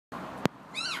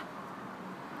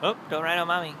Oh, don't write on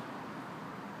mommy.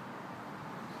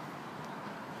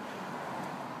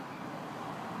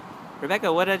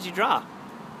 Rebecca, what did you draw?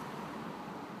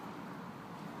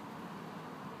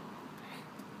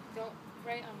 Don't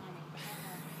write on mommy.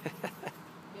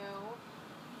 No.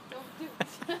 Don't do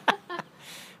it.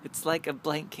 It's like a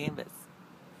blank canvas.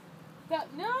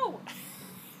 No!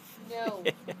 No.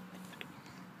 Do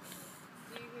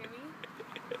you hear me?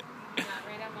 Do not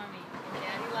write on mommy. And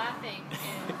Daddy laughing is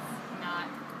not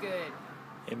good.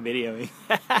 And videoing.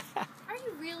 Are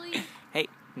you really? Hey,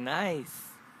 nice.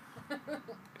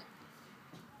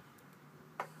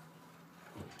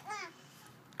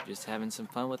 Just having some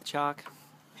fun with chalk.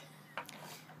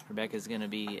 Rebecca's gonna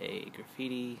be a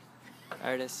graffiti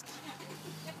artist.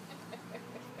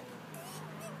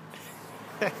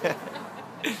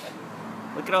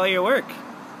 Look at all your work.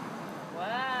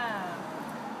 Wow.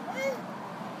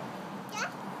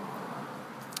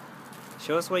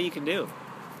 Show us what you can do.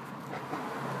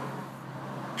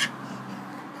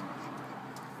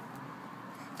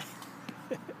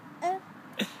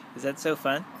 Is that so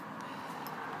fun?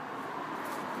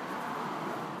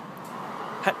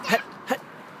 Hut, hut, hut,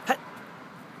 hut.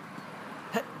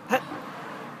 Hut, hut.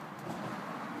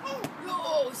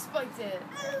 Oh, spiked it.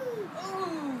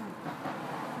 Ooh.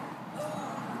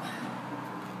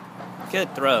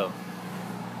 Good throw.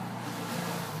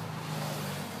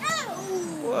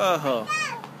 Whoa.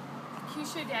 Can you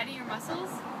show Daddy your muscles?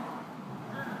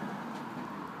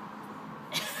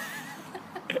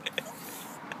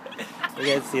 You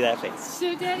guys see that face?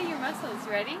 Show Daddy your muscles.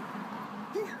 Ready?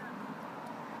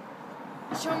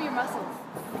 Show him your muscles.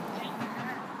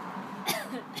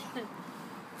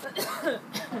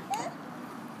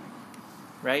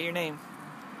 Write your name.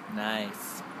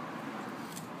 Nice.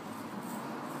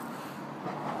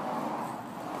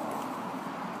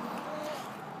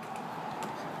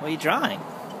 What are you drawing?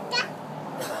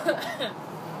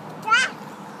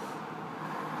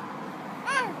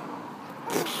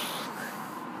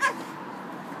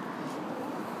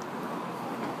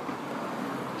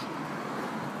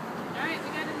 Alright, we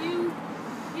got a new...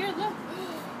 Here, look.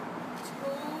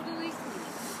 Totally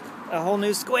sweet. A whole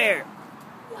new square.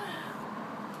 Wow.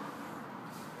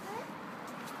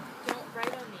 Don't write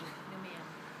on me, no ma'am.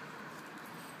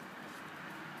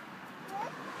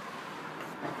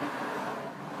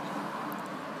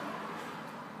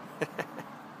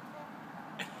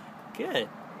 Good.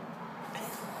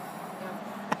 No,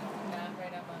 not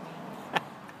right up on me.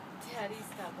 Daddy,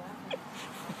 stop laughing.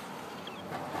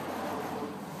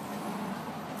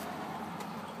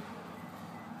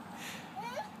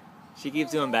 She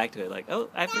keeps going back to it like, oh,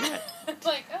 I forgot.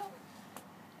 Like, oh,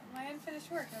 my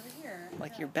unfinished work over here.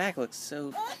 Like your back looks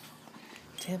so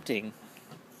tempting.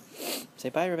 Say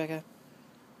bye, Rebecca.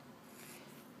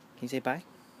 Can you say bye?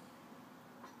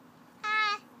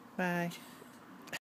 Bye.